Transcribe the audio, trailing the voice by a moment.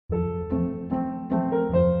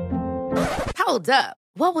Hold up.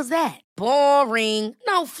 What was that? Boring.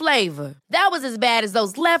 No flavor. That was as bad as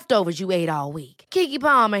those leftovers you ate all week. Keke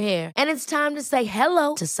Palmer here, and it's time to say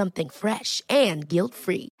hello to something fresh and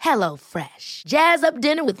guilt-free. Hello Fresh. Jazz up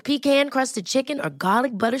dinner with pecan-crusted chicken or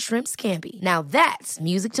garlic butter shrimp scampi. Now that's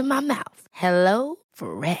music to my mouth. Hello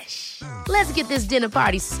Fresh. Let's get this dinner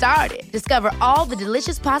party started. Discover all the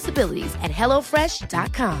delicious possibilities at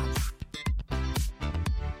hellofresh.com.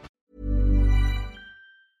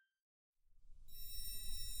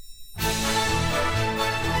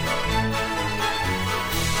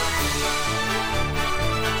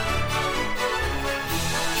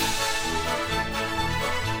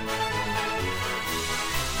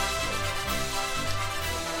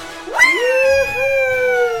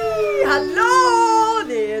 Hallå,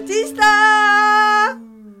 det är tisdag!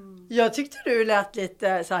 Jag tyckte du lät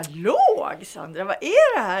lite så här låg, Sandra. Vad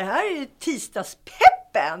är det här? Här är ju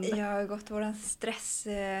tisdagspeppen. Jag har gått våran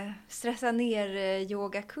stressa ner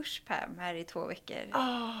yogakurs här i 2 veckor.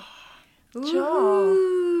 Ja.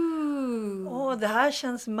 Det här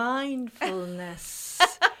känns mindfulness.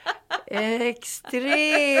 Extremt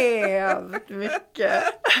mycket.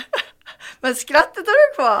 Men skrattet har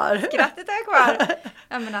du kvar. Skrattet har jag kvar.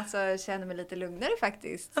 Ja, men alltså, jag känner mig lite lugnare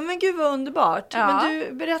faktiskt. Ja, men gud vad underbart. Ja. Men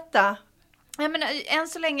du, berätta. Ja, men än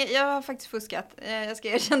så länge, jag har faktiskt fuskat. Jag ska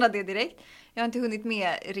erkänna det direkt. Jag har inte hunnit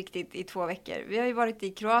med riktigt i 2 veckor. Vi har ju varit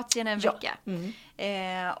i Kroatien en vecka.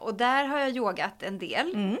 Och där har jag yogat en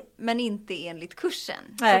del. Men inte enligt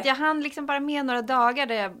kursen. Nej. Så att jag hann liksom bara med några dagar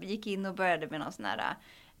där jag gick in och började med någon sån här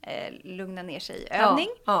lugna ner sig övning.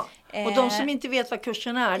 Ja. Och de som inte vet vad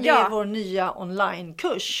kursen är, det är vår nya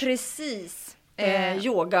onlinekurs. Precis.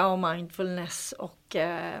 Yoga och mindfulness och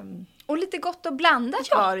lite gott och blandat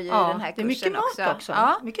har ju den här kursen. Det är mycket mat också.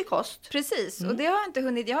 Ja. Mycket kost. Precis, och det har jag inte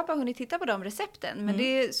hunnit. Jag har bara hunnit titta på de recepten. Men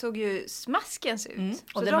det såg ju smaskens ut.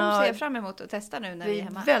 Så Och de ser jag fram emot att testa nu när vi är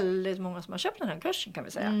hemma. Det är väldigt många som har köpt den här kursen, kan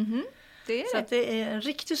vi säga. Det är så att det är en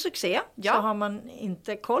riktig succé. Ja. Så har man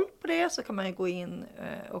inte koll på det så kan man ju gå in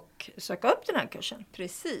och söka upp den här kursen.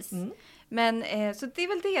 Precis. Men så det är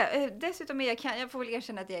väl det. Dessutom jag får väl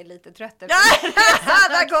erkänna att jag är lite trött.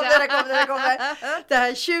 Där kom det. Det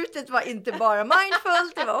här tjutet var inte bara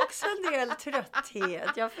mindfullt, det var också en del trötthet.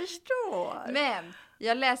 Jag förstår. Men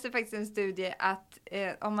jag läste faktiskt en studie att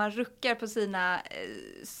om man ruckar på sina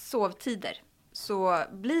sovtider så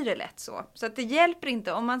blir det lätt så. Så att det hjälper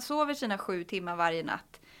inte. Om man sover sina 7 timmar varje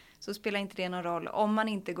natt så spelar inte det någon roll om man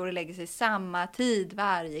inte går och lägger sig samma tid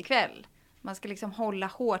varje kväll. Man ska liksom hålla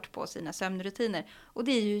hårt på sina sömnrutiner. Och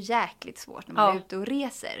det är ju jäkligt svårt när man är ute och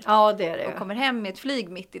reser. Ja, det är det. Och kommer hem med ett flyg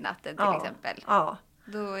mitt i natten till exempel. Ja.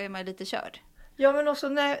 Då är man lite körd. Ja, men också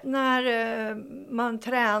när man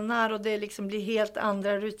tränar och det liksom blir helt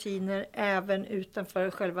andra rutiner även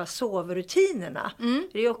utanför själva sovrutinerna.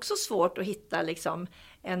 Det är också svårt att hitta liksom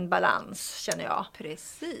en balans, känner jag.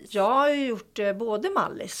 Precis. Jag har ju gjort både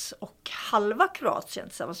Mallis och halva Kroatien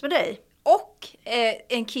tillsammans med dig. Och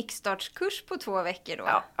en kickstartskurs på 2 veckor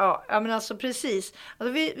då. Ja, men alltså precis.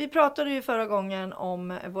 Alltså vi pratade ju förra gången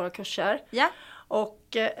om våra kurser. Ja.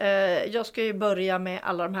 Och jag ska ju börja med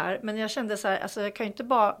alla de här. Men jag kände så här, alltså jag kan ju inte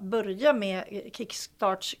bara börja med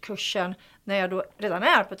kickstartskursen när jag då redan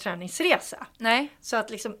är på träningsresa. Nej. Så att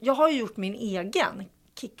liksom, jag har ju gjort min egen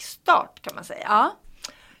kickstart, kan man säga.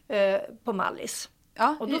 Ja. På Mallis.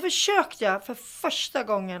 Ja. Och då försökte jag för första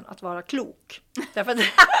gången att vara klok. Därför att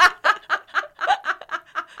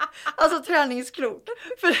alltså träningsklok.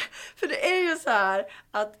 För det är ju så här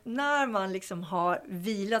att när man liksom har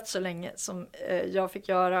vilat så länge som jag fick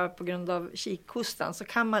göra på grund av kikhostan, så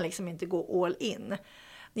kan man liksom inte gå all in.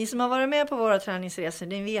 Ni som har varit med på våra träningsresor,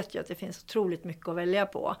 ni vet ju att det finns otroligt mycket att välja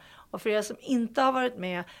på. Och för er som inte har varit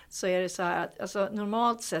med så är det så här att alltså,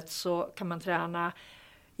 normalt sett så kan man träna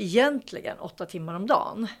egentligen 8 timmar om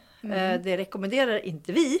dagen. Det rekommenderar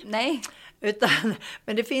inte vi. Nej.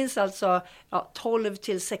 Men det finns alltså 12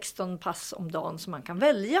 till 16 pass om dagen som man kan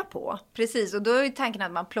välja på. Precis, och då är ju tanken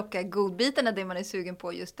att man plockar godbitarna, det man är sugen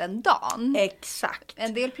på just den dagen. Exakt.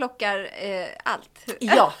 En del plockar allt.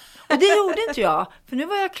 Ja, och det gjorde inte jag. För nu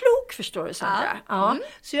var jag klok, förstår du, Sandra. Ja.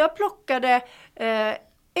 Så jag plockade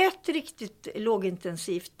ett riktigt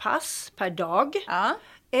lågintensivt pass per dag. Ja.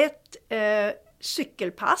 Ett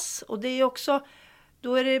cykelpass. Och det är också,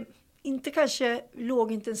 då är det inte kanske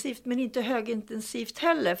lågintensivt men inte högintensivt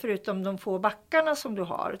heller, förutom de få backarna som du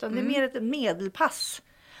har. Utan det är mer ett medelpass.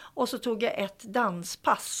 Och så tog jag ett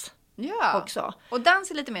danspass också. Och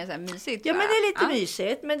dans är lite mer så här mysigt. Ja, men det är lite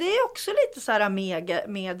mysigt. Men det är också lite så här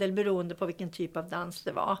medel beroende på vilken typ av dans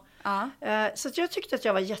det var. Ja. Så att jag tyckte att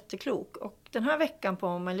jag var jätteklok. Och den här veckan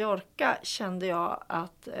på Mallorca kände jag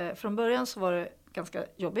att från början så var det ganska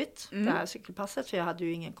jobbigt det här cykelpasset. För jag hade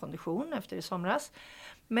ju ingen kondition efter i somras.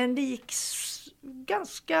 Men det gick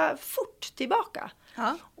ganska fort tillbaka.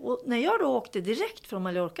 Ja. Och när jag då åkte direkt från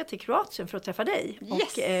Mallorca till Kroatien för att träffa dig. Yes.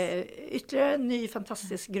 Och ytterligare en ny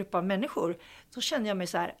fantastisk grupp av människor. Så kände jag mig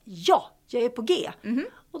så här, ja, jag är på G.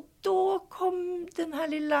 Och då kom den här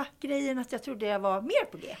lilla grejen att jag trodde jag var mer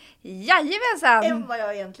på G. Jajamensan! Än vad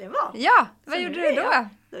jag egentligen var. Ja, vad Så gjorde nu du är då?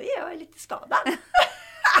 Då är jag lite skadad.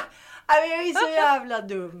 Jag är så jävla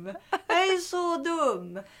dum. Jag är så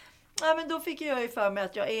dum. Ja, men då fick jag ju för mig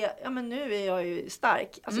att nu är jag ju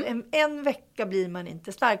stark. Alltså en vecka blir man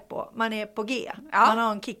inte stark på. Man är på G. Ja. Man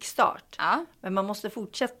har en kickstart. Ja. Men man måste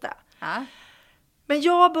fortsätta. Ja. Men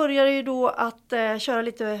jag började ju då att köra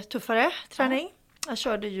lite tuffare träning. Jag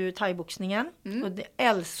körde ju thaiboxningen. Och det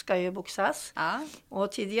älskar ju boxas. Ja.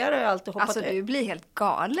 Och tidigare har jag alltid hoppat... Alltså du blir helt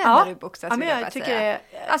galen Ja. när du boxas. Ja, men vill jag bara tycker säga.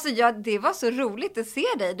 det- Alltså det var så roligt att se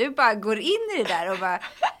dig. Du bara går in i det där och bara...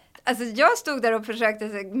 Alltså jag stod där och försökte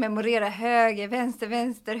memorera höger,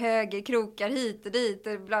 vänster, höger, krokar hit och dit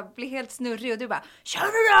och blev helt snurrig och du bara kör du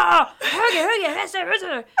då! Höger,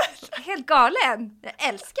 vänster. Helt galen. Jag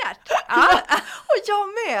älskar. Ja. Och jag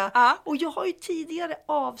med. Ja. Och jag har ju tidigare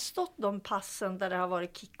avstått de passen där det har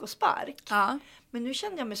varit kick och spark. Ja. Men nu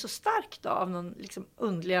kände jag mig så stark då av någon liksom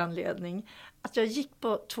underlig anledning. Att jag gick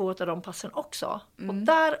på 2 av de passen också. Och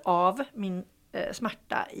därav min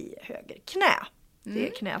smärta i höger knä. Det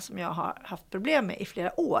är knä som jag har haft problem med i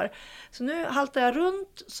flera år. Så nu haltar jag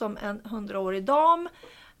runt som en 100-årig dam.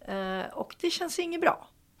 Och det känns inget bra.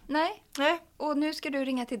 Nej. Nej. Och nu ska du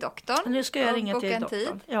ringa till doktorn. Nu ska jag och ringa boka till en doktorn.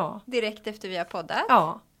 tid. Ja. Direkt efter vi har poddat.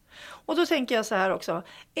 Ja. Och då tänker jag så här också.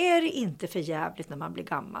 Är det inte för jävligt när man blir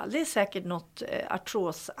gammal? Det är säkert något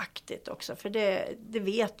artrosaktigt också. För det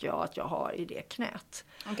vet jag att jag har i det knät.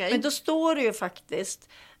 Okej. Men då står det ju faktiskt.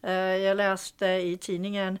 Jag läste i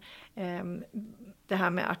tidningen. Det här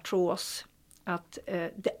med artros. Att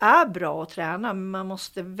det är bra att träna. Men man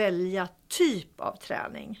måste välja typ av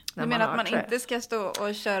träning. Du menar att man inte ska stå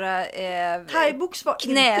och köra thaibox var inte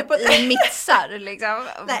knät på i mitsar liksom?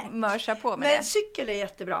 Nej. Mörsa på med Men det. cykel är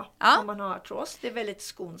jättebra Ja. om man har artros. Det är väldigt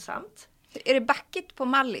skonsamt. Är det backigt på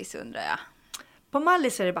Mallis undrar jag? På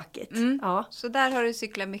Mallis är det backigt. Ja. Så där har du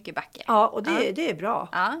cyklat mycket backe? Ja, och det är bra.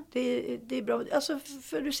 Ja. Det är bra. Alltså,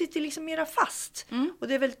 för du sitter liksom mera fast. Och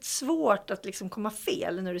det är väldigt svårt att liksom komma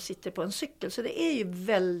fel när du sitter på en cykel. Så det är ju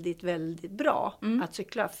väldigt, väldigt bra att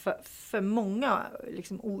cykla för många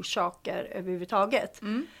liksom, orsaker överhuvudtaget.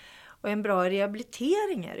 Och en bra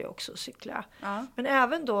rehabilitering är det också att cykla. Ja. Men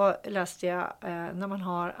även då läste jag när man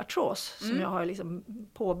har artros. Som jag har liksom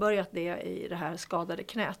påbörjat det i det här skadade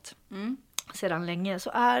knät. Sedan länge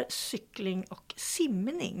så är cykling och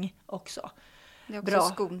simning också Det är också bra.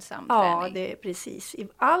 skonsam Ja, träning. det är precis.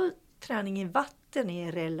 All träning i vatten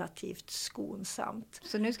är relativt skonsamt.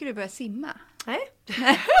 Så nu ska du börja simma? Nej.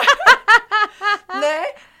 Nej,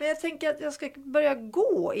 men jag tänker att jag ska börja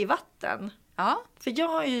gå i vatten. Ja. För jag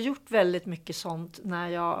har ju gjort väldigt mycket sånt när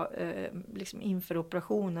jag liksom inför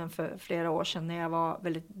operationen för flera år sedan när jag var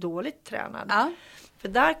väldigt dåligt tränad. Ja. För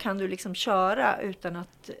där kan du liksom köra utan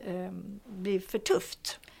att bli för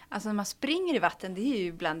tufft. Alltså när man springer i vatten, det är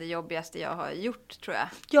ju bland det jobbigaste jag har gjort tror jag.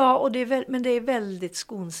 Ja, och men det är väldigt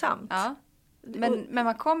skonsamt. Ja. Men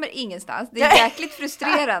man kommer ingenstans. Det är jäkligt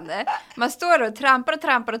frustrerande. Man står och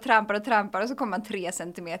trampar och så kommer man 3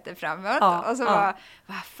 centimeter framåt. Ja, och så ja. bara,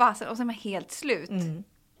 vad fasen, och så är man helt slut.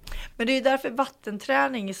 Men det är ju därför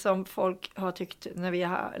vattenträning som folk har tyckt när vi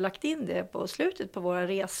har lagt in det på slutet på våra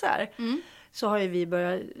resor. Så har ju vi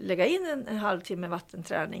börjat lägga in en halvtimme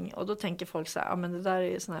vattenträning. Och då tänker folk så här, ja men det där är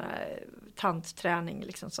ju sån här tantträning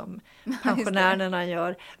liksom som pensionärerna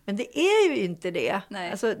gör. Men det är ju inte det.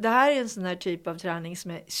 Nej. Alltså, det här är en sån här typ av träning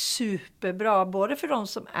som är superbra. Både för de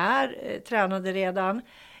som är tränade redan.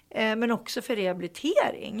 Men också för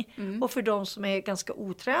rehabilitering. Och för de som är ganska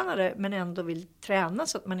otränade men ändå vill träna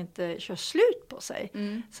så att man inte kör slut på sig.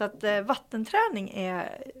 Så att vattenträning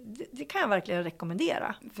det kan jag verkligen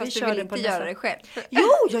rekommendera. Fast du vill inte göra det själv. Jo,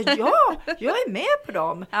 jag är med på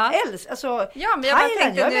dem. Ja. Alltså, Ja, men jag bara Thailand,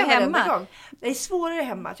 tänkte jag nu är med hemma. varenda gång. Det är svårare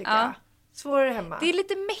hemma tycker Ja. jag. Svårare hemma. Det är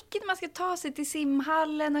lite mäckigt när man ska ta sig till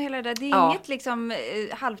simhallen och hela det där. Det är Ja. inget liksom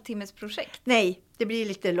halvtimmesprojekt. Nej, det blir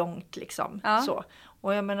lite långt liksom. Ja. Så.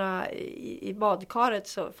 Och jag menar, i badkaret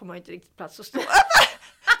så får man ju inte riktigt plats att stå.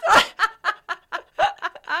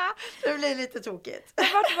 Det blir lite tokigt.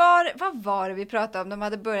 Vad var det vi pratade om? De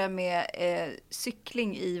hade börjat med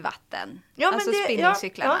cykling i vatten. Ja, men alltså det-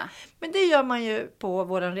 spinningcyklarna. ja, men det gör man ju på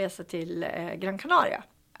våran resa till Gran Canaria.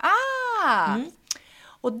 Ah!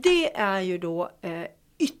 Och det är ju då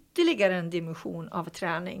ytterligare en dimension av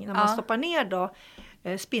träning. När man stoppar ner då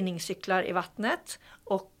spinningcyklar i vattnet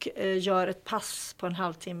och gör ett pass på en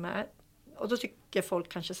halvtimme. Och då tycker folk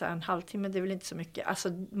kanske så här, en halvtimme, det är väl inte så mycket. Alltså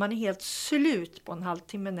man är helt slut på en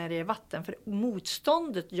halvtimme när det är vatten. För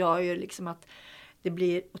motståndet gör ju liksom att det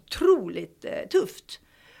blir otroligt tufft.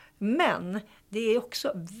 Men det är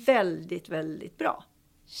också väldigt, väldigt bra.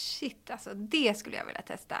 Shit, alltså det skulle jag vilja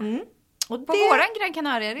testa. Och På våran Gran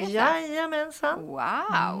Canaria-resa? Jajamensan.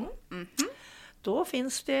 Wow. Då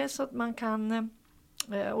finns det så att man kan,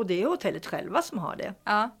 och det är hotellet själva som har det.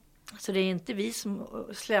 Ja. Så det är inte vi som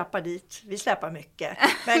släpar dit, vi släpar mycket.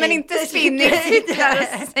 Men inte spinningcyklar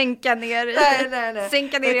och sänka ner nej.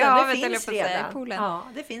 Sänka ner i Utan havet det eller finns på sig, redan. poolen. Ja,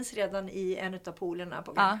 det finns redan i en av poolerna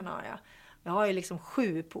på Gran Canaria. Jag har ju liksom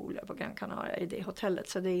 7 pooler på Gran Canaria i det hotellet,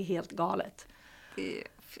 så det är helt galet. Det är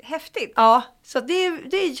häftigt. Ja, så det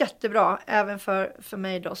är jättebra även för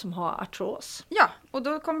mig då som har artros. Ja, och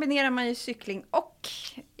då kombinerar man ju cykling och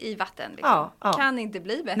i vatten. Liksom. Ja. Kan inte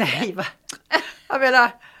bli bättre. Nej, jag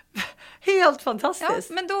menar, helt Ja, fantastiskt.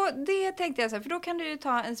 men då, det tänkte jag så här, för då kan du ju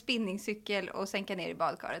ta en spinningcykel och sänka ner i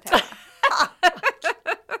badkaret hemma.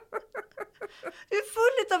 Du är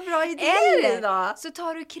full av bra idéer Eller idag. så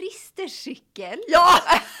tar du Christers cykel. Ja,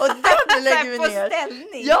 och den lägger vi på ner.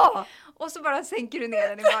 ställning. Ja, Och så bara sänker du ner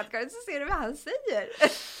den i badkaret så ser du vad han säger.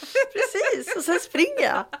 precis. Och sen springer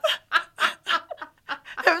jag.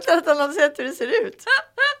 Jag vet inte att han har sett hur det ser ut.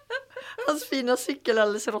 Hans fina cykel är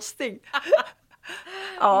alldeles rostig.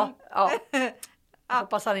 Ja. Jag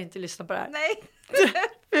hoppas han inte lyssnar på det här. Nej.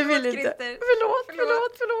 Vi vill inte. Christer.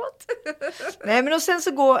 Förlåt. Nej, men och sen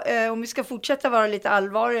så om vi ska fortsätta vara lite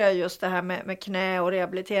allvarliga just det här med knä och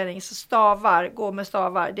rehabilitering, så gå med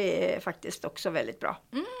stavar, det är faktiskt också väldigt bra.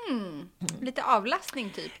 Lite avlastning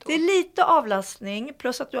typ då. Det är lite avlastning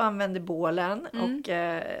plus att du använder bålen och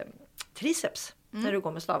triceps när du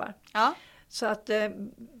går med stavar. Ja. Så att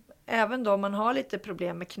även då man har lite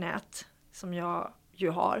problem med knät, som jag ju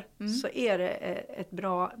har, så är det ett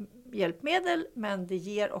bra hjälpmedel, men det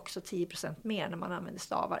ger också 10% mer när man använder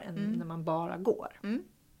stavar än när man bara går.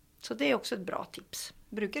 Så det är också ett bra tips.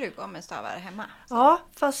 Brukar du gå med stavar hemma? Ja,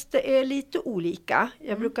 fast det är lite olika.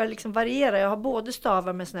 Jag brukar liksom variera. Jag har både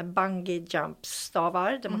stavar med såna här bungee jump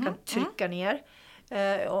stavar där man kan trycka ner.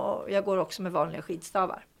 Och jag går också med vanliga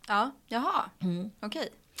skidstavar. Ja, jaha. Okej.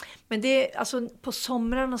 Men det, alltså, på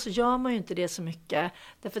somrarna så gör man ju inte det så mycket.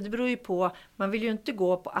 Därför det beror ju på, man vill ju inte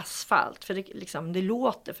gå på asfalt för det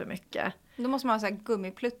låter för mycket. Då måste man ha så här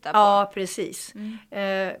gummipluttar på. Ja, precis.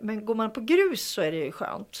 Men går man på grus så är det ju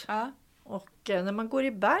skönt. Ja. Och när man går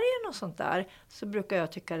i bergen och sånt där så brukar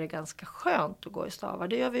jag tycka det är ganska skönt att gå i stavar.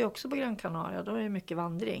 Det gör vi också på Gran Canaria, då är det mycket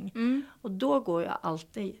vandring. Och då går jag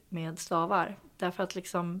alltid med stavar. Därför att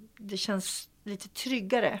liksom, det känns lite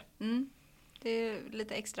tryggare. Det är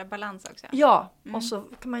lite extra balans också. Ja, och så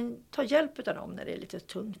kan man ta hjälp av dem när det är lite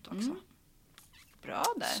tungt också. Bra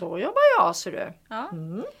där. Så jobbar jag, ser du. Ja.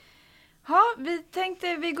 Ja,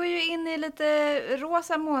 vi går ju in i lite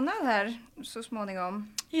rosa månad här så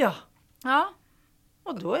småningom. Ja, Ja.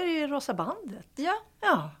 och då är det ju Rosa bandet. Ja,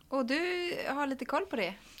 Ja. och du har lite koll på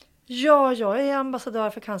det. Ja, jag är ambassadör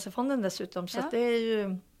för Cancerfonden dessutom. Så Ja. att det är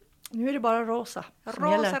ju, nu är det bara rosa. som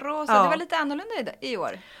Rosa. gäller. Det var lite annorlunda i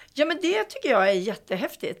år. Ja, men det tycker jag är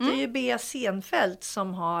jättehäftigt. Det är ju Bea Senfeldt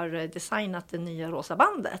som har designat det nya rosa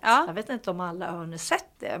bandet. Ja. Jag vet inte om alla har sett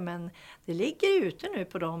det, men det ligger ute nu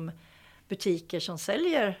på de butiker som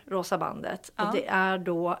säljer rosa bandet. Ja. Och det är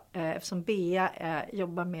då, eftersom Bea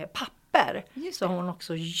jobbar med papper, Just så det. har hon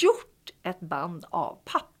också gjort ett band av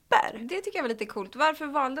papper. Det tycker jag var lite coolt. Varför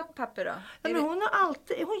valde hon papper då? Ja, men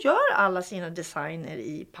hon gör alla sina designer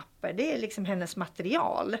i papper. Det är liksom hennes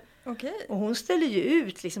material. Okej. Och hon ställer ju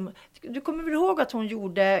ut liksom, du kommer väl ihåg att hon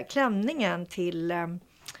gjorde klänningen till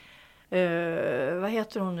vad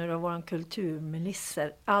heter hon nu då, våran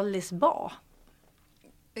kulturminister Alice Bah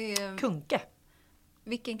Kunke.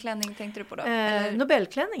 Vilken klänning tänkte du på då?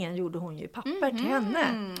 Nobelklänningen gjorde hon ju i papper till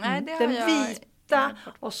henne. Nej, det har Den jag vita inte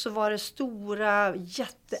fått. och så var det stora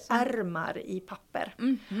jätteärmar i papper.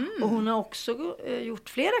 Och hon har också gjort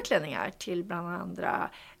flera klänningar till bland andra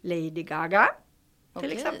Lady Gaga till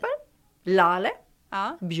Okej. exempel. Lale,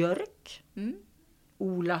 Ja. Björk,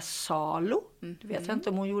 Ola Salo. Det vet jag inte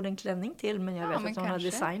om hon gjorde en klänning till, men jag vet men att hon har kanske.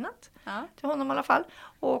 designat Ja. till honom i alla fall.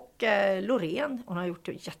 Och Loreen, hon har gjort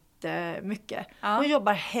det jättemycket. Ja. Hon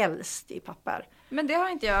jobbar helst i papper. Men det har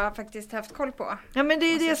inte jag faktiskt haft koll på. Ja, men det är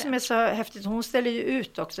Måste det jag som är så häftigt. Hon ställer ju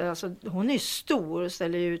ut också. Alltså, hon är ju stor och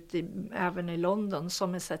ställer ut även i London.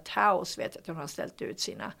 Som en set house vet jag att hon har ställt ut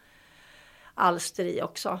sina alster i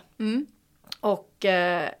också. Och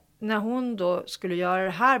när hon då skulle göra det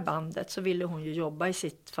här bandet så ville hon ju jobba i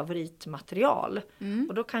sitt favoritmaterial.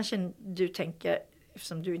 Och då kanske du tänker,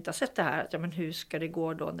 eftersom du inte har sett det här, att men hur ska det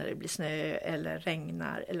gå då när det blir snö eller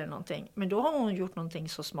regnar eller någonting. Men då har hon gjort någonting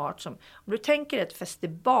så smart som, om du tänker ett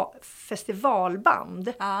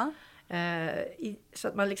festivalband. Ja. Så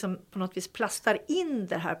att man liksom på något vis plastar in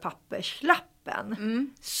det här papperslappen.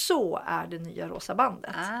 Så är det nya rosa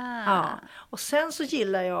bandet. Ja. Och sen så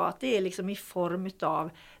gillar jag att det är liksom i form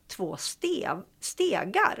av 2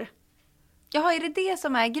 stegar. Jaha, är det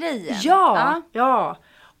som är grejen? Ja.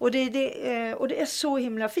 Och det är så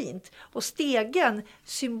himla fint. Och stegen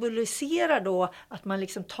symboliserar då att man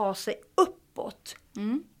liksom tar sig uppåt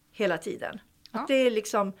hela tiden. Ja. Att det är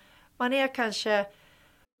liksom, man är kanske...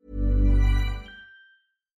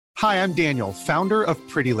 Hi, I'm Daniel, founder of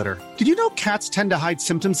Pretty Litter. Did you know cats tend to hide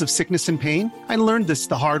symptoms of sickness and pain? I learned this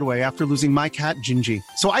the hard way after losing my cat, Gingy.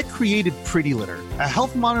 So I created Pretty Litter, a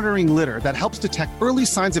health monitoring litter that helps detect early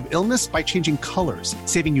signs of illness by changing colors,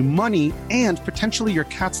 saving you money and potentially your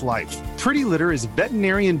cat's life. Pretty Litter is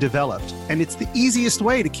veterinarian developed, and it's the easiest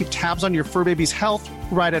way to keep tabs on your fur baby's health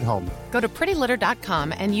right at home. Go to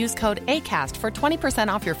prettylitter.com and use code ACAST for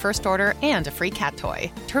 20% off your first order and a free cat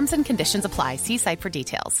toy. Terms and conditions apply. See site for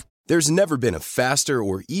details. There's never been a faster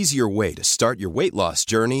or easier way to start your weight loss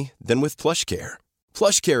journey than with PlushCare.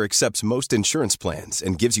 PlushCare accepts most insurance plans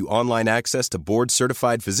and gives you online access to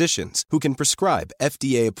board-certified physicians who can prescribe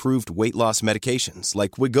FDA-approved weight loss medications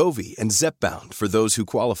like Wegovy and Zepbound for those who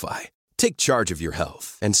qualify. Take charge of your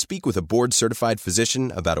health and speak with a board-certified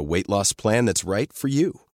physician about a weight loss plan that's right for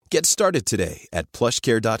you. Get started today at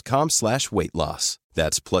plushcare.com/weightloss.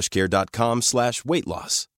 That's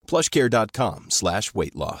plushcare.com/weightloss.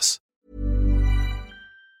 plushcare.com/weightloss.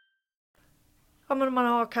 Ja, men om man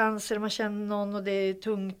har cancer, man känner någon och det är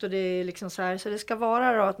tungt och det är liksom så här. Så det ska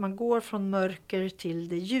vara då att man går från mörker till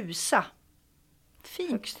det ljusa.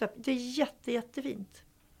 Fint. Det är jättefint.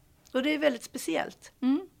 Och det är väldigt speciellt,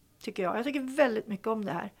 tycker jag. Jag tycker väldigt mycket om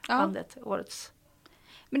det här bandet, årets.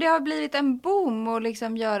 Men det har blivit en boom att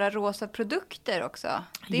liksom göra rosa produkter också.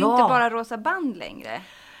 Det är Ja. inte bara rosa band längre.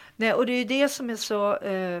 Nej, och det är ju det som är så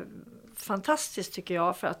fantastiskt tycker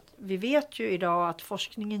jag. För att vi vet ju idag att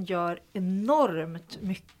forskningen gör enormt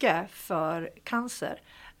mycket för cancer.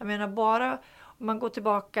 Jag menar bara om man går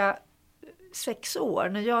tillbaka 6 år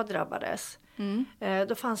när jag drabbades.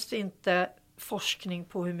 Då fanns det inte forskning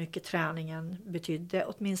på hur mycket träningen betydde.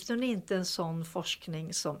 Åtminstone inte en sån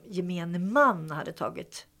forskning som gemene man hade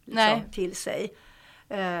tagit till sig.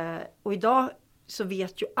 Och idag så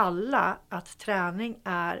vet ju alla att träning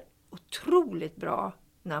är otroligt bra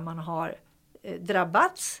när man har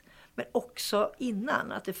drabbats. Men också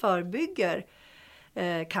innan, att det förebygger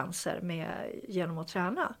cancer genom att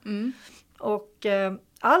träna. Och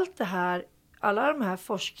allt det här, alla de här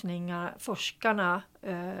forskarna,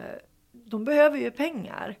 de behöver ju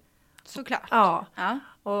pengar. Såklart. Ja.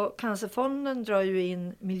 Och Cancerfonden drar ju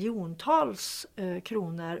in miljontals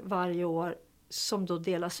kronor varje år som då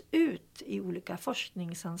delas ut i olika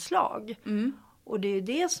forskningsanslag. Och det är ju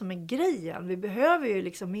det som är grejen. Vi behöver ju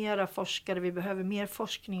liksom mera forskare, vi behöver mer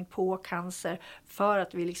forskning på cancer för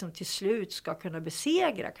att vi liksom till slut ska kunna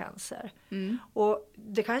besegra cancer. Och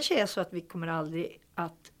det kanske är så att vi kommer aldrig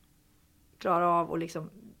att klara av och liksom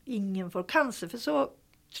ingen får cancer, för så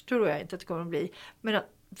tror jag inte att det kommer att bli. Men att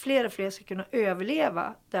fler och fler ska kunna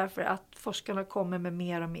överleva därför att forskarna kommer med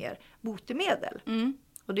mer och mer botemedel.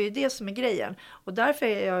 Och det är det som är grejen. Och därför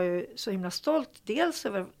är jag ju så himla stolt dels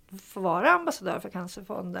över att få vara ambassadör för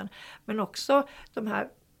Cancerfonden. Men också de här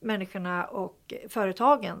människorna och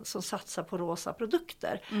företagen som satsar på rosa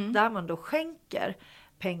produkter. Där man då skänker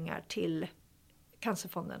pengar till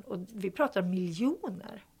Cancerfonden. Och vi pratar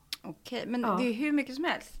miljoner. Okej, men det är hur mycket som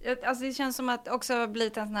helst. Alltså det känns som att också har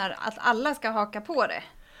blivit en sån här att alla ska haka på det.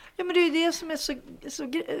 Ja, men det är ju det som är så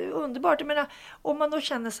underbart. Jag menar, om man då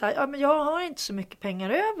känner så här, ja men jag har inte så mycket pengar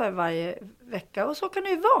över varje vecka. Och så kan det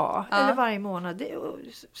ju vara. Eller varje månad.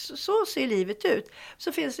 Så ser livet ut.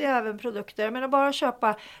 Så finns det även produkter. Jag menar, bara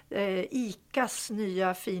köpa ICAs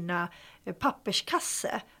nya fina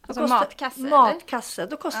papperskasse. Alltså matkasse? Matkasse.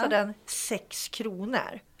 Då kostar den 6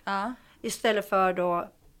 kronor. Istället för då,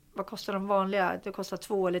 vad kostar de vanliga? Det kostar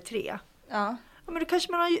 2 eller 3. Ja, men då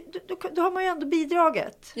kanske då har man ju ändå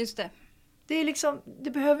bidraget. Just det. Det är liksom,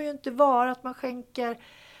 det behöver ju inte vara att man skänker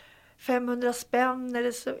 500 spänn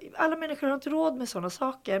eller så. Alla människor har inte råd med sådana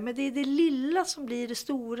saker, men det är det lilla som blir det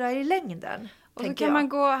stora i längden. Och så kan man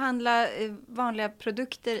gå och handla vanliga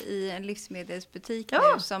produkter i en livsmedelsbutik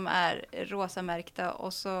nu som är rosamärkta,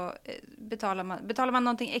 och så betalar man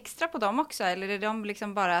någonting extra på dem också, eller är det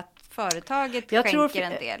liksom bara att företaget skänker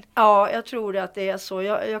en del? Ja, jag tror att det är så.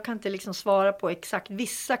 Jag kan inte liksom svara på exakt.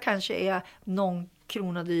 Vissa kanske är någon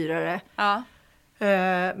krona dyrare.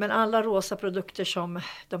 Men alla rosa produkter som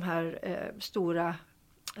de här stora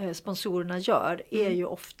sponsorerna gör är ju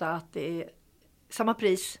ofta att det är samma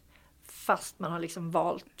pris fast man har liksom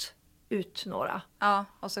valt ut några. Ja,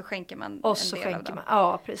 och så skänker man Och en så del skänker av dem. man.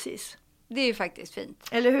 Ja, precis. Det är ju faktiskt fint.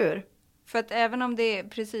 Eller hur? För att även om det är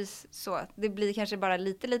precis så, det blir kanske bara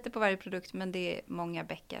lite på varje produkt, men det är många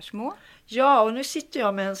bäckar små. Ja, och nu sitter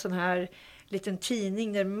jag med en sån här liten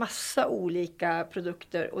tidning där det är massa olika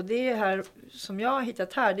produkter. Och det här som jag har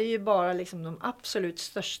hittat här, det är ju bara liksom de absolut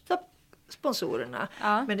största sponsorerna.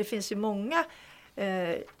 Ja. Men det finns ju många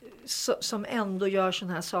som ändå gör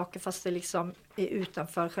såna här saker fast det liksom är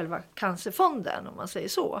utanför själva cancerfonden, om man säger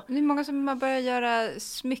så. Det är många som har börjat göra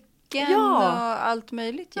smycken Ja. och allt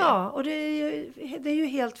möjligt. Ja, och det är ju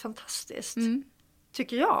helt fantastiskt,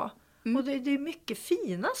 tycker jag. Och det är mycket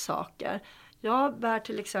fina saker. Jag bär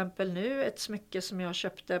till exempel nu ett smycke som jag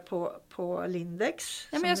köpte på Lindex.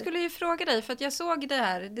 Ja, men jag skulle ju fråga dig, för att jag såg det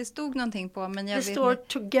här. Det stod någonting på, men jag det vet står inte.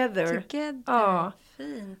 Together. Ja.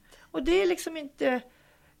 Fint. Och det är liksom inte...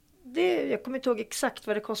 jag kommer inte ihåg exakt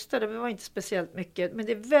vad det kostade. Det var inte speciellt mycket. Men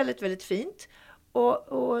det är väldigt, väldigt fint.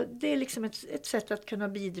 Och det är liksom ett sätt att kunna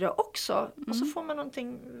bidra också. Och så får man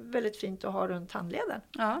någonting väldigt fint att ha runt handleden.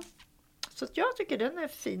 Ja. Så att jag tycker den är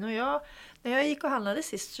fin. Och när jag gick och handlade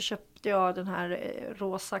sist så köpte jag den här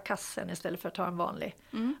rosa kassen istället för att ta en vanlig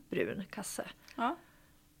brun kasse. Ja.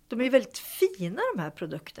 De är väldigt fina, de här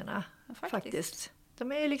produkterna. Ja, faktiskt.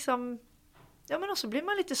 De är liksom... Ja, men också blir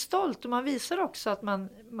man lite stolt och man visar också att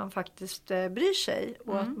man faktiskt bryr sig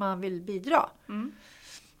och att man vill bidra.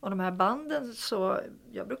 Och de här banden, så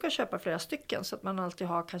jag brukar köpa flera stycken så att man alltid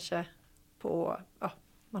har kanske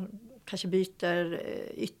man kanske byter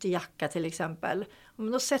ytterjacka till exempel.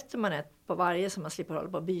 Men då sätter man ett på varje så man slipper hålla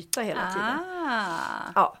på att byta hela tiden.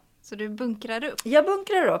 Ja. Så du bunkrar upp? Jag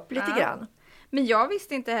bunkrar upp lite grann. Men jag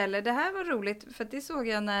visste inte heller, det här var roligt, för det såg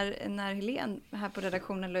jag när Helene här på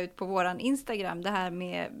redaktionen la ut på våran Instagram, det här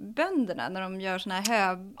med bönderna, när de gör såna här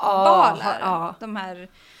höbalar. De här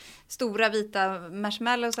stora vita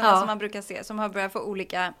marshmallowsarna som man brukar se, som har börjat få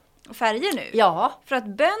olika färger nu. Ja. För att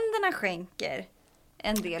bönderna skänker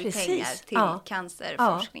en del pengar till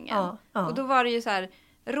cancerforskningen. Och då var det ju så här,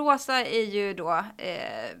 rosa är ju då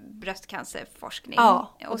bröstcancerforskning.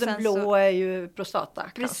 Ja, och den sen blå är ju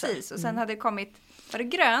prostatacancer. Precis, och sen hade det kommit, var det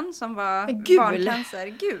grön som var gul. barncancer?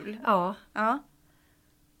 Gul. Ja.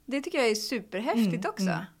 Det tycker jag är superhäftigt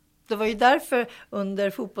också. Det var ju därför under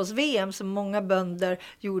fotbolls-VM som många bönder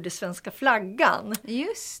gjorde svenska flaggan.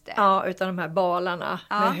 Just det. Ja, utan de här balarna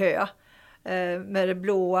med hö. Med det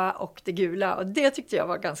blåa och det gula. Och det tyckte jag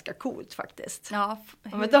var ganska coolt faktiskt. Ja,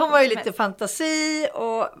 men då har man ju lite fantasi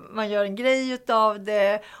och man gör en grej utav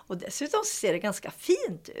det. Och dessutom ser det ganska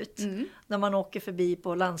fint ut. När man åker förbi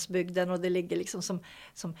på landsbygden och det ligger liksom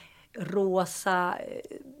som rosa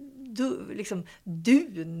liksom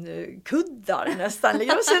dunkuddar nästan.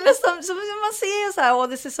 Nästan som man ser så här,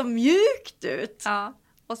 det ser så mjukt ut. Ja,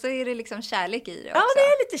 och så är det liksom kärlek i det också. Ja, det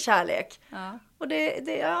är lite kärlek. Ja. Och jag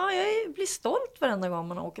blir stolt varenda gång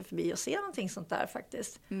man åker förbi och ser någonting sånt där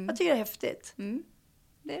faktiskt. Jag tycker det är häftigt.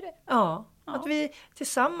 Det är det. Ja, att vi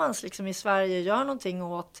tillsammans liksom i Sverige gör någonting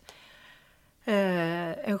åt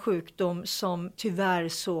en sjukdom som tyvärr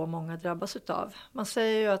så många drabbas utav. Man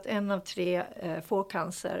säger ju att 1 av 3 får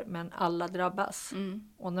cancer, men alla drabbas.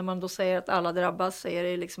 Och när man då säger att alla drabbas så är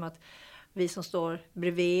det liksom att vi som står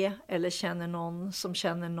bredvid eller känner någon som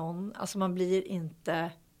känner någon, alltså man blir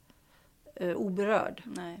inte oberörd.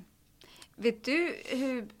 Nej. Vet du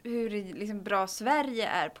hur liksom bra Sverige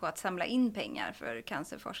är på att samla in pengar för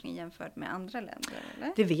cancerforskning jämfört med andra länder?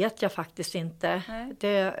 Eller? Det vet jag faktiskt inte.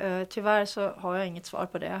 Tyvärr så har jag inget svar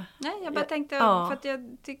på det. Nej, jag bara tänkte, för att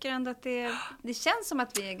jag tycker ändå att det känns som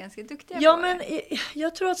att vi är ganska duktiga på men det.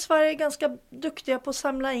 Jag tror att Sverige är ganska duktiga på att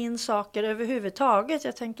samla in saker överhuvudtaget.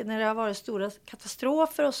 Jag tänker när det har varit stora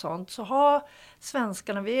katastrofer och sånt så har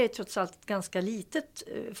svenskarna, vi är trots allt ett ganska litet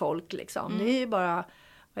folk liksom. Det är ju bara...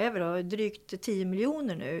 Vad är vi då? Drygt 10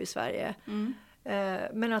 miljoner nu i Sverige.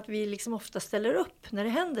 Men att vi liksom ofta ställer upp när det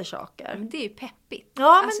händer saker. Men det är ju peppigt.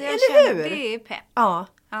 Ja, men eller hur? Det är pepp. Ja.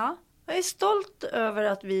 Jag är stolt över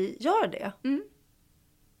att vi gör det.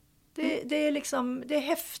 Det är liksom, det är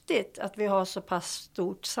häftigt att vi har så pass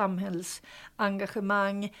stort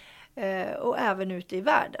samhällsengagemang och även ute i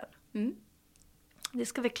världen. Det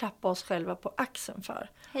ska vi klappa oss själva på axeln för.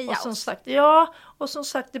 Heja och som oss. sagt, och som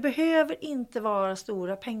sagt, det behöver inte vara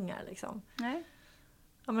stora pengar liksom. Nej.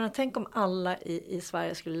 Jag menar, tänk om alla i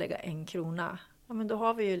Sverige skulle lägga 1 krona. Ja, men då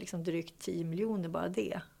har vi ju liksom drygt 10 miljoner bara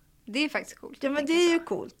det. Det är faktiskt coolt. Ja, men det är ju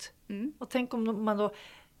coolt. Och tänk om man då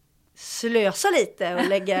slösa lite och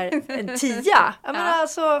lägger en 10. Jag menar,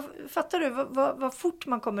 alltså, fattar du vad fort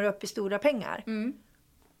man kommer upp i stora pengar?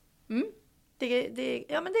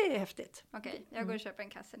 Ja, men det är häftigt. Okej, jag går och köper en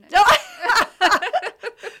kasse nu. Ja!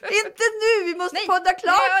 Inte nu, vi måste podda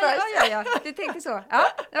klart först. Ja, du tänkte så. Ja,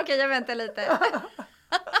 okej, jag väntar lite.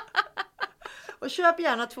 Och köp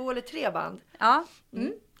gärna 2 eller 3 band. Ja.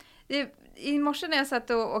 I morse när jag satt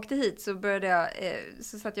och åkte hit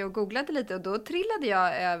så satt jag och googlade lite och då trillade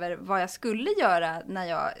jag över vad jag skulle göra när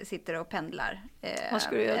jag sitter och pendlar. Vad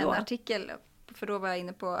skulle du göra då? En artikel, för då var jag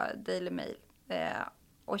inne på Daily Mail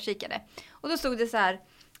och kikade. Och då stod det så här,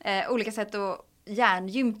 olika sätt att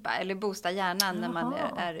hjärngympa eller boosta hjärnan när man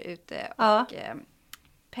är ute och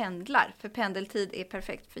pendlar. För pendeltid är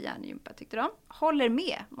perfekt för hjärngympa, tyckte de. Håller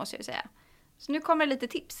med, måste jag säga. Så nu kommer lite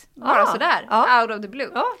tips. Bara sådär. Out of the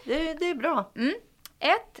blue. Ja, det är bra.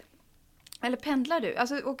 Eller pendlar du?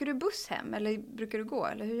 Alltså åker du buss hem? Eller brukar du gå?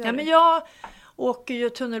 Eller hur gör du? Men jag åker ju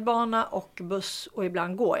tunnelbana och buss och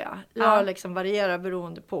ibland går jag. Jag liksom varierar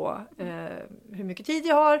beroende på hur mycket tid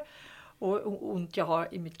jag har. Och hur ont jag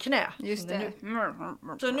har i mitt knä. Just det.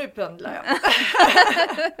 Så nu pendlar jag.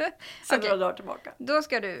 Sen några dagar tillbaka. Då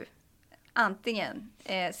ska du antingen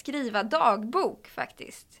skriva dagbok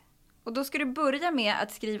faktiskt. Och då ska du börja med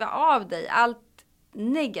att skriva av dig allt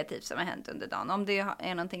negativt som har hänt under dagen. Om det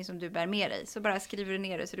är någonting som du bär med dig. Så bara skriver du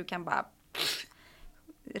ner det så du kan bara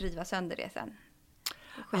riva sönder det sen.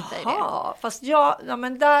 Skita i det. Fast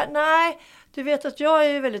nej. Du vet att jag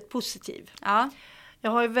är väldigt positiv. Ja.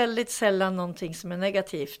 Jag har ju väldigt sällan någonting som är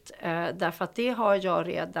negativt. Därför att det har jag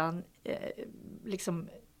redan liksom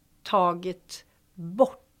tagit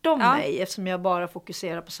bortom mig. Eftersom jag bara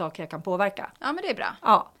fokuserar på saker jag kan påverka. Ja, men det är bra.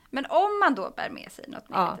 Ja. Men om man då bär med sig något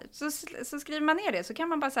negativt så skriver man ner det. Så kan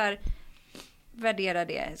man bara så här värdera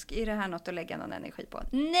det. Är det här något att lägga någon energi på?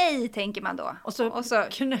 Nej, tänker man då. Och så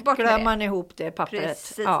knöcklar man ihop det pappret.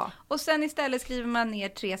 Precis. Ja. Och sen istället skriver man ner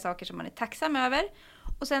 3 saker som man är tacksam över.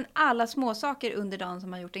 Och sen alla små saker under dagen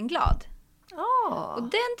som har gjort en glad. Och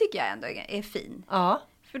den tycker jag ändå är fin. Ja.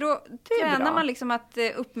 För då tränar man liksom att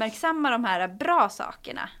uppmärksamma de här bra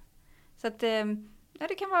sakerna. Så att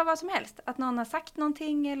det kan vara vad som helst. Att någon har sagt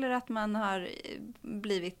någonting eller att man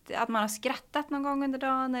har skrattat någon gång under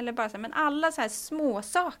dagen eller bara så här, men alla så här små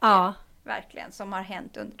saker verkligen som har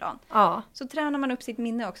hänt under dagen. Ja. Så tränar man upp sitt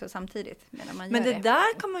minne också samtidigt medan man men gör det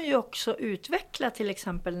där kan man ju också utveckla till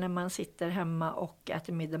exempel när man sitter hemma och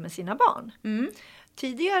äter middag med sina barn.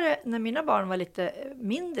 Tidigare när mina barn var lite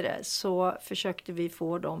mindre så försökte vi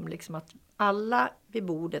få dem liksom att alla vid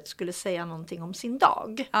bordet skulle säga någonting om sin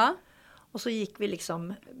dag. Ja. Och så gick vi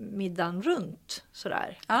liksom middagen runt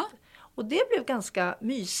sådär. Ja. Och det blev ganska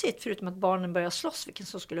mysigt förutom att barnen började slåss vilken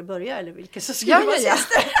som skulle börja eller vilken som skulle vara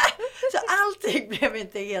sist. Så allting blev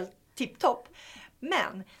inte helt tipptopp.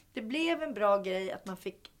 Men det blev en bra grej att man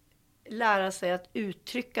fick lära sig att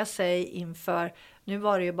uttrycka sig inför, nu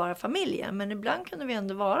var det ju bara familjen, men ibland kunde vi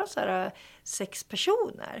ändå vara så här 6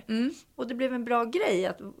 personer. Och det blev en bra grej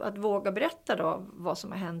att våga berätta då vad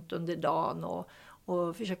som har hänt under dagen och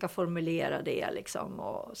försöka formulera det liksom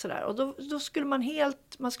och sådär. Och då skulle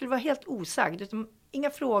man skulle vara helt osagd. Utan, inga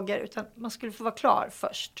frågor utan man skulle få vara klar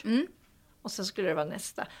först. Och sen skulle det vara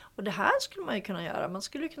nästa. Och det här skulle man ju kunna göra. Man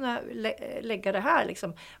skulle kunna lägga det här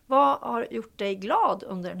liksom. Vad har gjort dig glad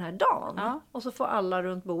under den här dagen? Ja. Och så får alla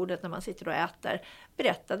runt bordet när man sitter och äter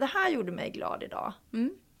berätta. Det här gjorde mig glad idag.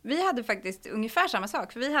 Vi hade faktiskt ungefär samma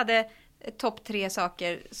sak. För vi hade topp 3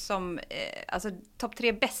 saker som, alltså topp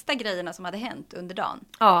 3 bästa grejerna som hade hänt under dagen.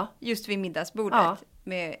 Ja. Just vid middagsbordet. Ja.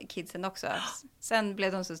 Med kidsen också. Sen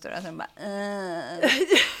blev de så stora att de bara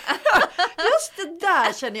Just det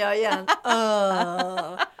där känner jag igen.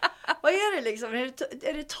 Vad är det liksom?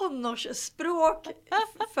 Är det tonårsspråk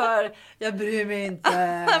för jag bryr mig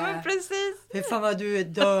inte? Ja, men precis. Hur fan vad du är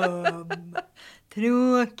dum.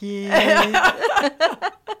 Tråkig.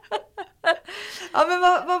 Ja, men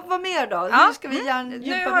vad mer då? Ja, nu ska vi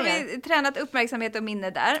nu har vi tränat uppmärksamhet och minne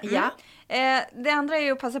där. Ja. Det andra är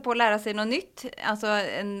ju att passa på att lära sig något nytt. Alltså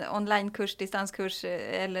en onlinekurs, distanskurs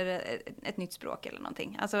eller ett nytt språk eller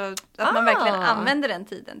någonting. Alltså att man verkligen använder den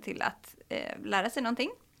tiden till att lära sig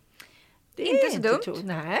någonting. Det är inte så dumt.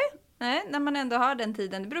 Nej, när man ändå har den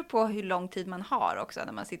tiden. Det beror på hur lång tid man har också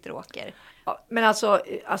när man sitter och åker. Ja, men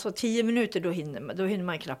alltså 10 minuter då hinner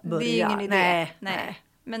man knappt börja. Det är ingen idé. Nej.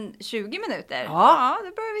 Men 20 minuter? Ja,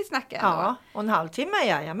 då börjar vi snacka ändå. Ja, och en halvtimme,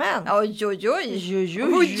 jajamän. Oj. Då då är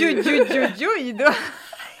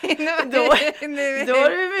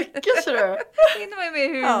det mycket så du. Hinner man med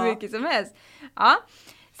hur mycket som helst. Ja.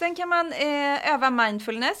 Sen kan man öva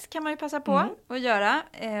mindfulness, kan man ju passa på att göra.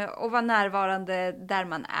 Och vara närvarande där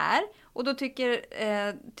man är. Och då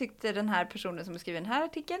tyckte den här personen som skriver den här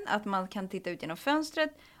artikeln att man kan titta ut genom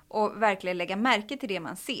fönstret och verkligen lägga märke till det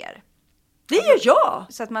man ser. Det gör jag!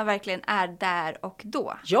 Så att man verkligen är där och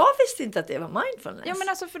då. Jag visste inte att det var mindfulness. Ja, men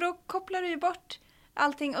alltså för då kopplar du ju bort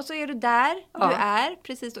allting och så är du där du är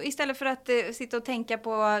precis då. Istället för att sitta och tänka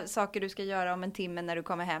på saker du ska göra om en timme när du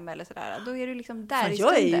kommer hem eller sådär. Då är du liksom där i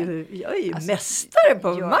stunden. Jag är ju mästare på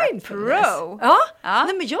mindfulness. Pro. Ja. Ja.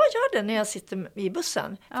 Nej, men jag gör det när jag sitter i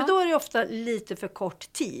bussen. För då är det ofta lite för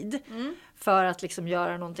kort tid för att liksom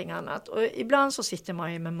göra någonting annat. Och ibland så sitter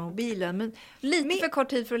man ju med mobilen. Men Lite för kort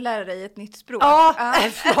tid för att lära dig ett nytt språk. Ja,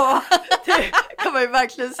 det kan man ju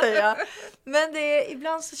verkligen säga. Men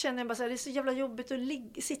ibland så känner jag bara så här, det är så jävla jobbigt att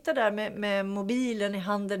sitta där med mobilen i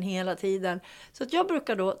handen hela tiden. Så att jag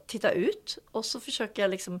brukar då titta ut och så försöker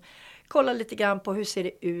jag liksom kolla lite grann på hur ser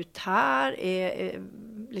det ut här.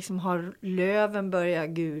 Liksom har löven börjat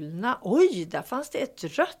gulna? Oj, där fanns det ett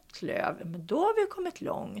rött löv. Men då har vi kommit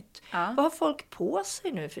långt. Ja. Vad har folk på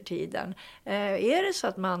sig nu för tiden? Är det så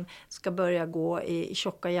att man ska börja gå i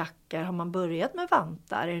tjocka jackor? Har man börjat med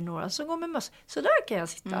vantar? Är det några som går med möss? Så där kan jag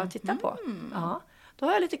sitta och titta på. Ja. Då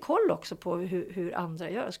har jag lite koll också på hur andra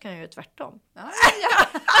gör. Så kan jag göra tvärtom. Ja.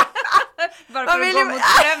 Bara för att gå mot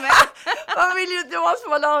strömmen. Man vill ju inte vara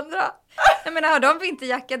som alla andra. Jag menar, har de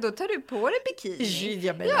vinterjacka, då tar du på dig bikini.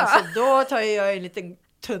 Ja, men alltså, då tar jag en liten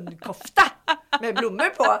tunn kofta med blommor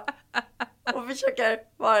på. Och försöker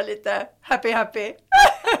vara lite happy. Nej,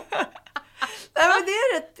 men det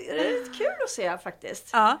är rätt kul att se faktiskt.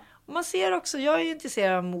 Ja. Och man ser också, jag är ju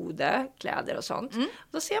intresserad av mode, kläder och sånt.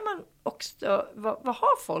 Då ser man också, vad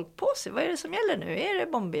har folk på sig? Vad är det som gäller nu? Är det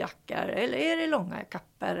bomberjackor? Eller är det långa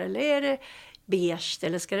kappor? Eller är det beige?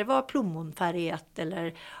 Eller ska det vara plommonfärgat?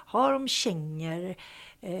 Eller har de kängor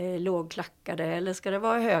lågklackade? Eller ska det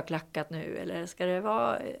vara högklackat nu? Eller ska det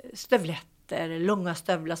vara stövletter? Långa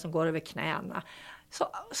stövlar som går över knäna?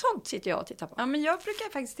 Sånt sitter jag och tittar på. Ja, men jag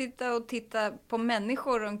brukar faktiskt titta på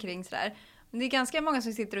människor omkring sådär. Det är ganska många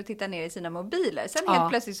som sitter och tittar ner i sina mobiler. Sen helt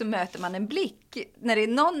plötsligt så möter man en blick när det är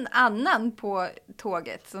någon annan på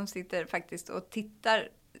tåget som sitter faktiskt och tittar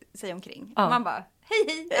sig omkring. Ja. Man bara,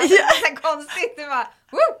 hej! Det är så konstigt. Det bara,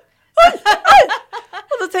 woo!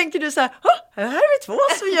 Och då tänker du så här, här är vi två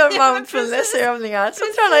som gör mindfulness-övningar. Så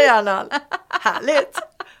tränar hjärnan. Härligt!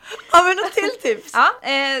 Har vi något till tips? Ja,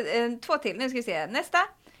 2 till. Nu ska vi se. Nästa.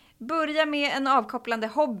 Börja med en avkopplande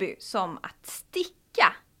hobby som att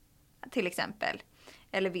sticka. Till exempel.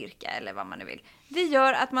 Eller virka eller vad man nu vill. Det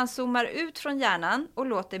gör att man zoomar ut från hjärnan och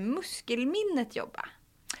låter muskelminnet jobba.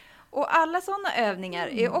 Och alla sådana övningar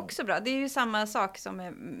är också bra. Det är ju samma sak som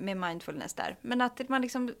med mindfulness där. Men att man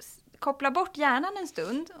liksom kopplar bort hjärnan en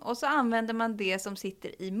stund och så använder man det som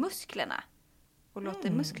sitter i musklerna. Och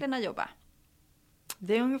låter musklerna jobba.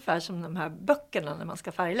 Det är ungefär som de här böckerna när man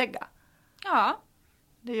ska färglägga. Ja.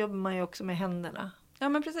 Det jobbar man ju också med händerna. Ja,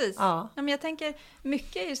 men precis. Ja. Ja, men jag tänker,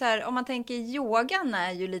 mycket är ju så här, om man tänker yogan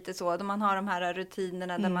är ju lite så, då man har de här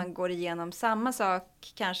rutinerna där man går igenom samma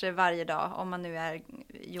sak kanske varje dag, om man nu är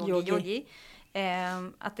yogi.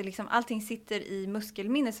 Att det liksom, allting sitter i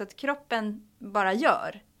muskelminnet så att kroppen bara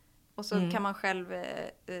gör. Och så kan man själv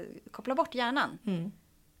koppla bort hjärnan.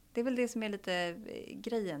 Det är väl det som är lite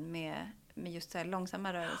grejen med just så här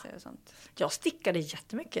långsamma rörelser och sånt. Jag stickade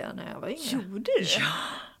jättemycket när jag var yngre. Gjorde du? Ja.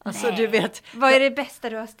 Alltså du vet. Vad är det bästa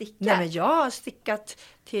du har stickat? Nej, men jag har stickat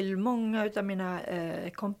till många av mina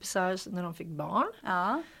kompisar när de fick barn.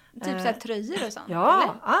 Ja. Typ så här tröjor och sånt? Ja,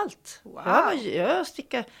 eller? Allt. Wow. Jag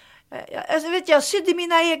stickade. Alltså, jag sydde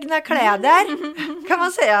mina egna kläder kan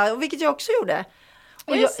man säga. Vilket jag också gjorde.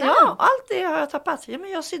 Och allt det har jag tappat. Ja,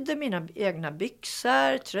 men jag sydde mina egna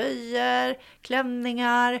byxor, tröjor,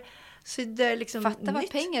 klänningar. Sydde liksom fatta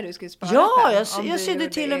vad pengar du skulle spara. Ja, jag sydde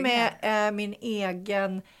till och med min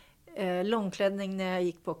egen långklänning när jag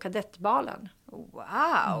gick på kadettbalen.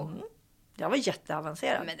 Wow! Det var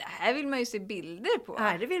jätteavancerat. Men det här vill man ju se bilder på.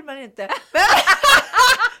 Nej, det vill man inte.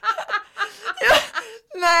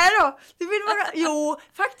 Nej då, det vill man. Jo,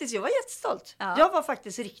 faktiskt, jag var jättestolt. Ja. Jag var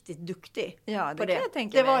faktiskt riktigt duktig. Ja, det på kan jag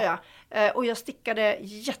tänka mig. Det var jag. Och jag stickade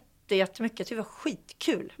jättemycket. Det var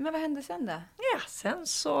skitkul. Men vad hände sen då? Ja, sen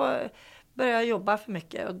så började jag jobba för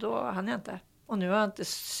mycket och då hann jag inte. Och nu har jag inte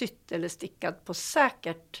sytt eller stickat på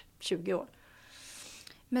säkert 20 år.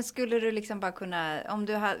 Men skulle du liksom bara kunna, om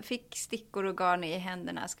du fick stickor och garn i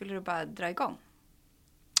händerna, skulle du bara dra igång?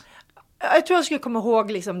 Jag tror jag skulle komma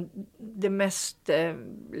ihåg liksom det mest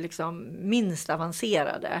minst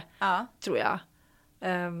avancerade, tror jag.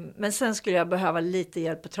 Men sen skulle jag behöva lite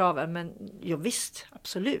hjälp på traven. Men jo, visst,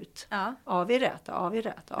 absolut. Ja. Aviräta.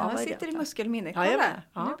 Jag sitter i muskelminne. Ja, jag Kolla, med.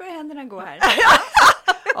 Ja. nu börjar händerna gå här.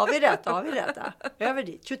 Aviräta. Över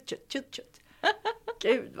dit. Tjutt.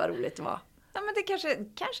 Gud, vad roligt det var. Ja, men det kanske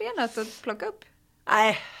är något att plocka upp.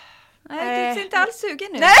 Nej, Nej, du ser inte alls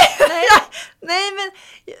sugen nu. Nej, men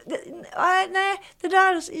det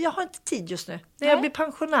där, jag har inte tid just nu. När jag blir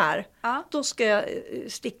pensionär, då ska jag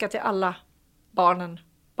sticka till alla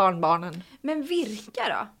barnbarnen. Men virka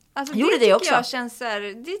då? Alltså, Gjorde det tycker också.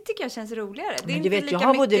 Det tycker jag känns roligare. Det är Men inte du vet,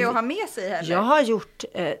 lika mycket att ha med sig heller. Jag har gjort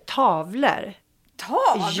tavlor.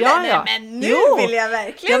 Tavlor? Ja. Nej, men nu vill jag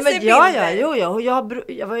verkligen se bilder.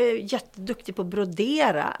 Jag var ju jätteduktig på att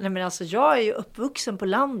brodera. Nej, men alltså, jag är ju uppvuxen på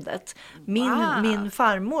landet. Min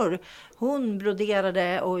farmor, hon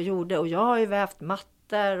broderade och gjorde. Och jag har ju vävt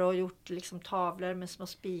mattor och gjort liksom tavlor med små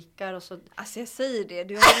spikar. Och så. Alltså jag säger det,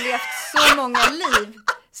 du har levt så många liv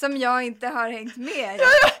som jag inte har hängt med.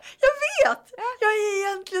 Jag vet! Jag är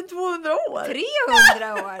egentligen 200 år.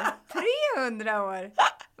 300 år.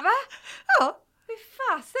 Va? Ja. Fy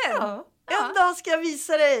fasen. Ja. En dag ska jag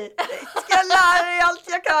visa dig. Ska jag lära dig allt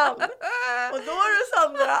jag kan. Och då är du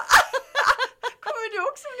Sandra. Kommer du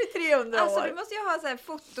också bli 300 år? Alltså du måste ju ha så här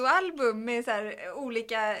fotoalbum med så här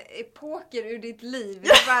olika epoker ur ditt liv. Det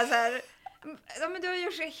är bara så här, ja, men du har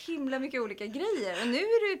gjort så himla mycket olika grejer. Och nu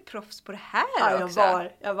är du proffs på det här också.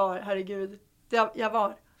 Jag var, herregud. Jag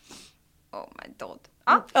var. Oh my god.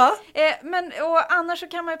 Ja. Men och annars så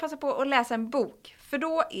kan man ju passa på att läsa en bok. För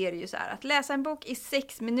då är det ju så här att läsa en bok i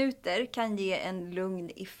 6 minuter kan ge en lugn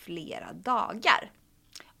i flera dagar.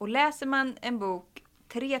 Och läser man en bok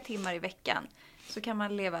 3 timmar i veckan så kan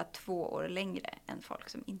man leva 2 år längre än folk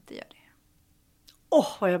som inte gör det.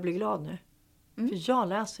 Vad jag blir glad nu. För jag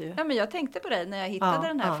läser ju. Ja, men jag tänkte på dig när jag hittade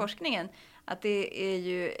den här forskningen. Att det är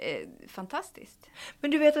ju fantastiskt.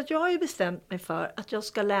 Men du vet att jag har ju bestämt mig för att jag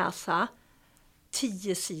ska läsa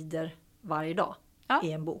 10 sidor varje dag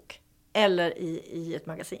i en bok. Eller i ett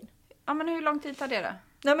magasin. Ja, men hur lång tid tar det då?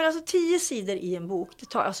 Nej, men alltså 10 sidor i en bok. Det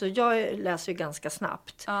tar, alltså jag läser ju ganska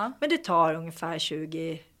snabbt. Ja. Men det tar ungefär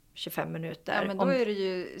 20-25 minuter. Ja, men då är det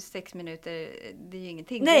ju 6 minuter. Det är ju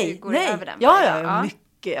ingenting. Nej, du går över den. Ja,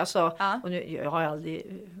 mycket. Alltså, Ja. och nu, jag har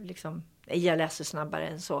aldrig liksom... Jag läser snabbare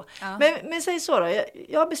än så. Ja. Men säg så då.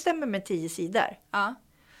 Jag bestämmer mig 10 sidor. Ja.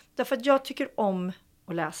 Därför att jag tycker om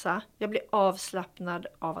att läsa. Jag blir avslappnad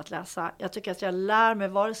av att läsa. Jag tycker att jag lär mig,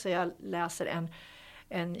 vare sig jag läser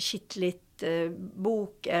en kittligt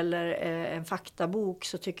bok eller en faktabok,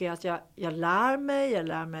 så tycker jag att jag lär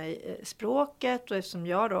mig språket. Och eftersom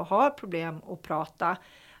jag då har problem att prata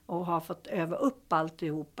och har fått öva upp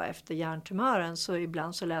alltihopa efter hjärntumören, så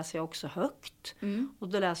ibland så läser jag också högt. Och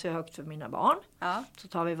då läser jag högt för mina barn. Ja. Så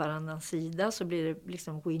tar vi varannan sida, så blir det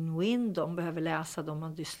liksom win-win. De behöver läsa, de har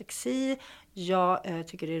dyslexi. Jag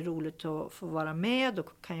tycker det är roligt att få vara med. Då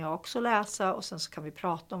kan jag också läsa och sen så kan vi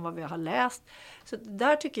prata om vad vi har läst. Så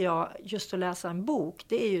där tycker jag, just att läsa en bok,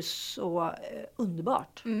 det är ju så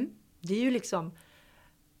underbart. Det är ju liksom...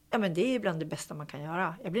 Ja, men det är bland det bästa man kan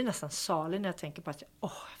göra. Jag blir nästan salig när jag tänker på att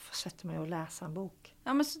jag får sätta mig och läsa en bok.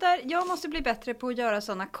 Ja, men så där, jag måste bli bättre på att göra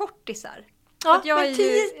sådana kortisar. Ja, att jag men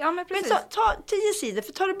 10 men precis. ta 10 sidor.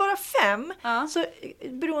 För tar du bara 5, så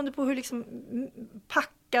beroende på hur liksom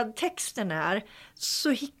packad texten är,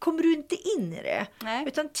 så kommer du inte in i det. Nej.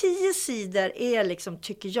 Utan 10 sidor är liksom,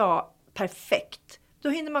 tycker jag, perfekt. Då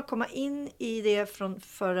hinner man komma in i det från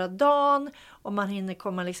förra dagen. Och man hinner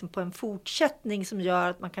komma liksom på en fortsättning som gör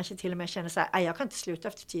att man kanske till och med känner så här: jag kan inte sluta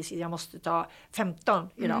efter 10 sidor, jag måste ta 15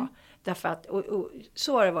 idag. Därför att, och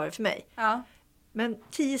så har det varit för mig. Ja. Men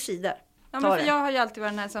 10 sidor. Ja, men för jag har ju alltid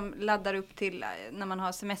varit den här som laddar upp till när man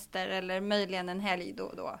har semester eller möjligen en helg då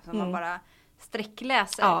och då. Som man bara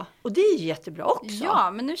sträckläser. Ja, och det är ju jättebra också.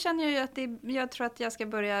 Ja, men nu känner jag ju att jag tror att jag ska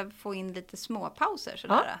börja få in lite små pauser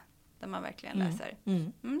sådär. Där man verkligen läser.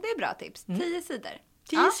 Det är bra tips. 10 sidor.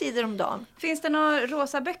 10 sidor om dagen. Finns det några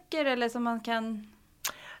rosa böcker eller som man kan...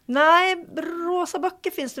 Nej, rosa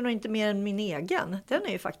böcker finns det nog inte mer än min egen. Den är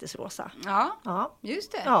ju faktiskt rosa. Ja.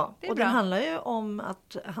 Just det. Ja, det är och bra. den handlar ju om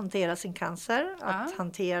att hantera sin cancer. Att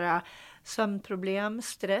hantera sömnproblem,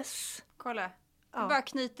 stress. Kolla. Du bara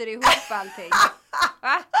knyter ihop allting.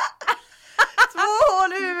 Va? 2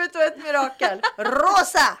 hål i huvudet och ett mirakel.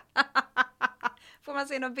 Rosa! Får man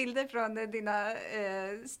se några bilder från dina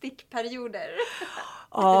stickperioder?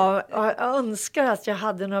 Ja, jag önskar att jag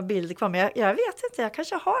hade några bilder kvar. Men jag vet inte, jag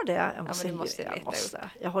kanske har det. Jag måste.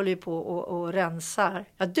 Jag håller ju på och rensar.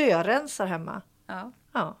 Jag dörrensar hemma. Ja.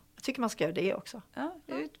 Jag tycker man ska göra det också. Ja,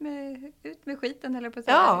 ut med skiten eller på att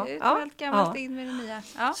säga. Ut med allt gammalt in med det nya.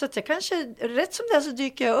 Ja. Så att jag kanske, rätt som det är så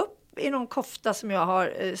dyker jag upp i någon kofta som jag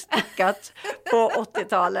har stickat på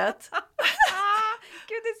 80-talet.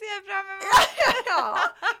 Gud, det ser jag fram emot. Ja,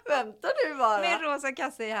 vänta du bara. Med en rosa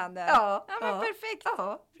kasse i handen. Ja, men perfekt.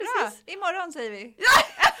 Ja, precis. Bra. Imorgon säger vi.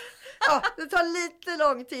 Ja, det tar lite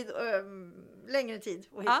lång tid, längre tid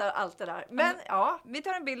att hitta allt det där. Men vi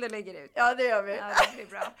tar en bild och lägger ut. Ja, det gör vi. Ja, det blir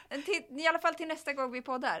bra. I alla fall till nästa gång vi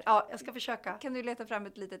poddar. Ja, jag ska försöka. Kan du leta fram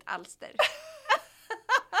ett litet alster?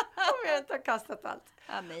 Om jag inte har kastat allt.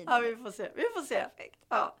 Nej. Ja, vi får se. Perfekt.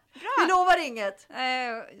 Ja. Bra. Vi lovar inget.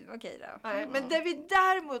 Okej då. Nej, men det vi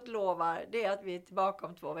däremot lovar, det är att vi är tillbaka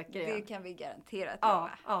om 2 veckor igen. Det kan vi garanterat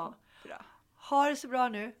lova. Ja. Bra. Ha det så bra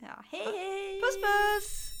nu. Ja, hej. Puss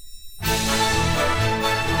puss.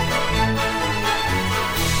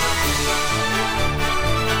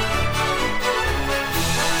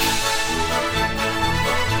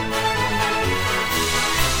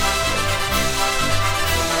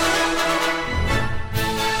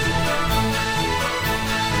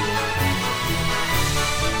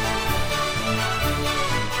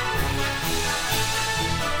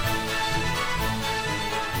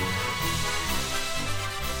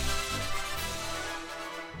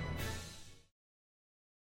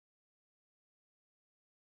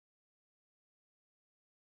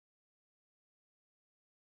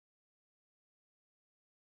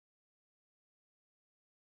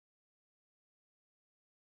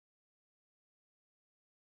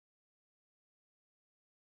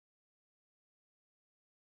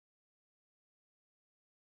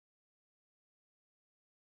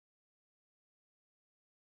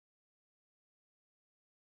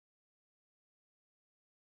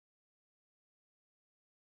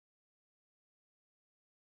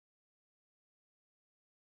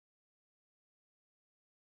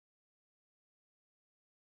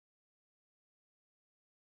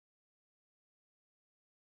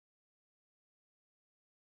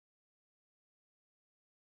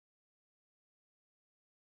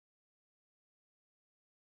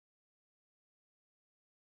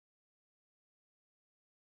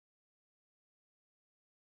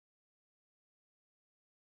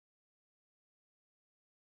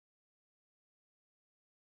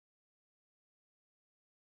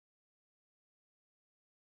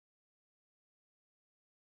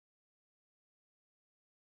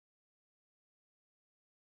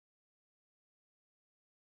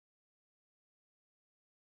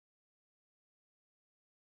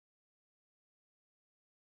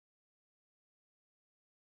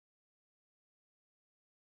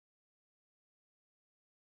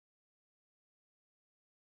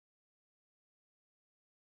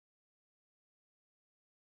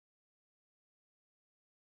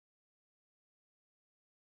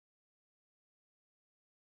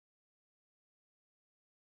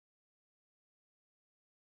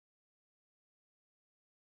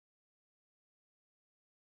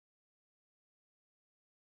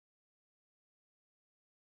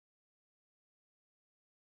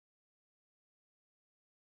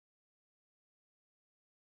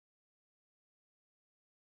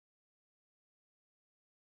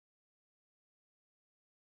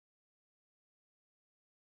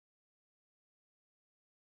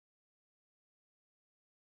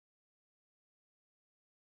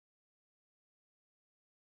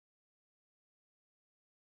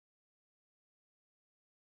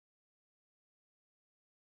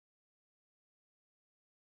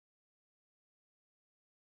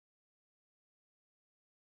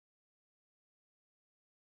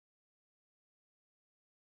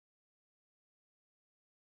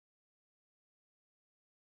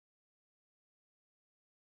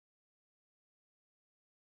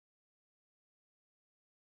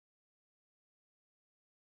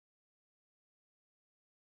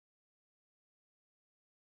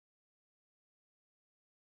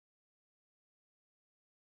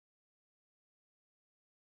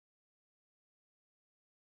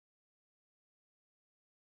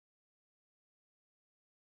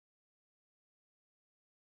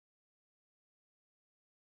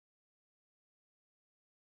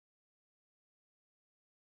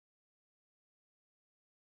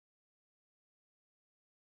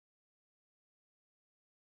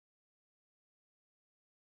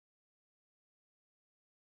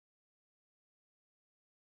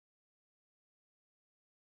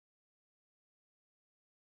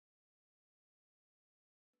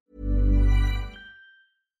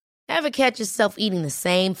 Ever catch yourself eating the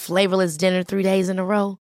same flavorless dinner 3 days in a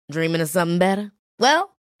row? Dreaming of something better?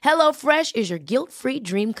 Well, HelloFresh is your guilt-free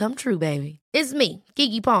dream come true, baby. It's me,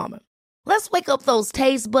 Keke Palmer. Let's wake up those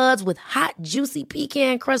taste buds with hot, juicy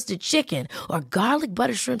pecan-crusted chicken or garlic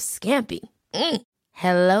butter shrimp scampi.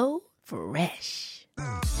 Hello Fresh.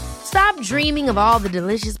 Stop dreaming of all the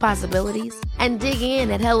delicious possibilities and dig in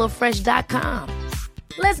at HelloFresh.com.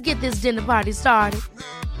 Let's get this dinner party started.